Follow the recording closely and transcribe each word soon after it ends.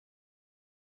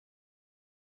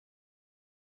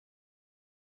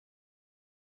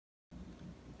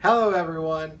Hello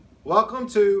everyone, welcome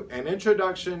to an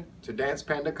introduction to Dance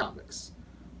Panda Comics.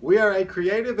 We are a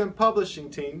creative and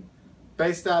publishing team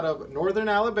based out of Northern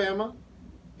Alabama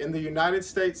in the United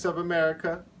States of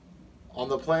America on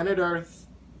the planet Earth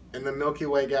in the Milky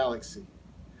Way galaxy.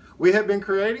 We have been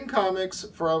creating comics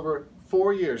for over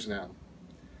 4 years now.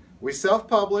 We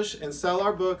self-publish and sell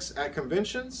our books at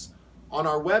conventions, on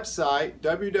our website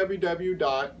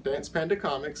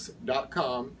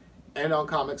www.dancepandacomics.com, and on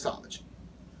Comixology.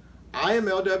 I am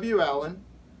L.W. Allen.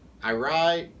 I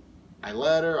write, I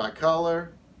letter, I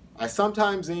color, I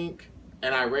sometimes ink,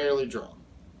 and I rarely draw.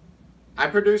 I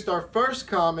produced our first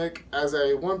comic as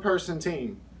a one-person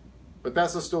team, but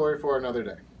that's a story for another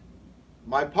day.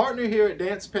 My partner here at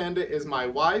Dance Panda is my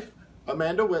wife,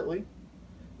 Amanda Whitley.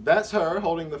 That's her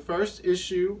holding the first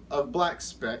issue of Black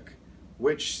Speck,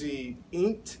 which she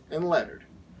inked and lettered.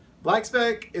 Black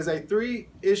Speck is a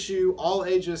 3-issue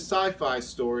all-ages sci-fi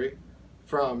story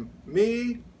from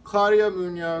me, Claudia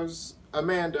Munoz,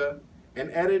 Amanda,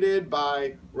 and edited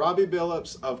by Robbie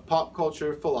Billups of Pop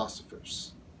Culture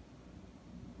Philosophers.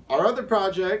 Our other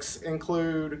projects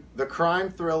include the crime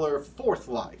thriller Fourth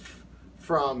Life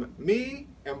from me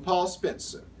and Paul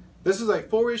Spencer. This is a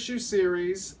 4-issue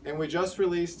series and we just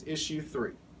released issue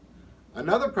 3.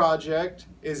 Another project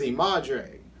is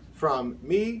Imadre from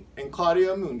me and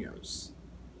Claudia Munoz.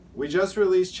 We just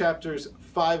released chapters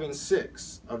 5 and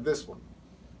 6 of this one.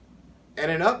 And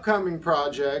an upcoming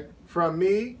project from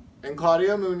me and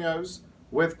Claudia Munoz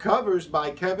with covers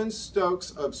by Kevin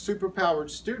Stokes of Superpowered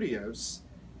Studios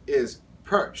is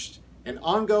Perched, an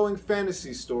ongoing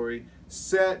fantasy story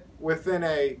set within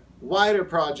a wider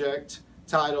project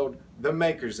titled The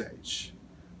Maker's Age.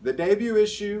 The debut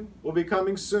issue will be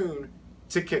coming soon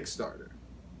to Kickstarter.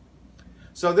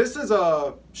 So this is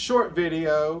a short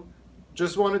video.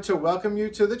 Just wanted to welcome you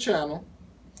to the channel.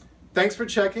 Thanks for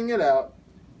checking it out.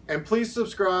 And please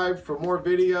subscribe for more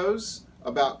videos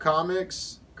about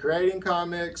comics, creating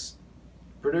comics,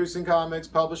 producing comics,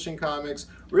 publishing comics,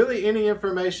 really any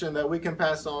information that we can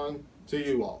pass on to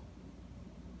you all.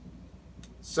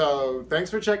 So thanks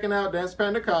for checking out Dance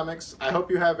Panda Comics. I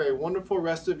hope you have a wonderful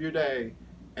rest of your day.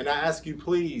 And I ask you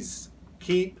please,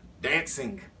 keep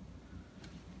dancing.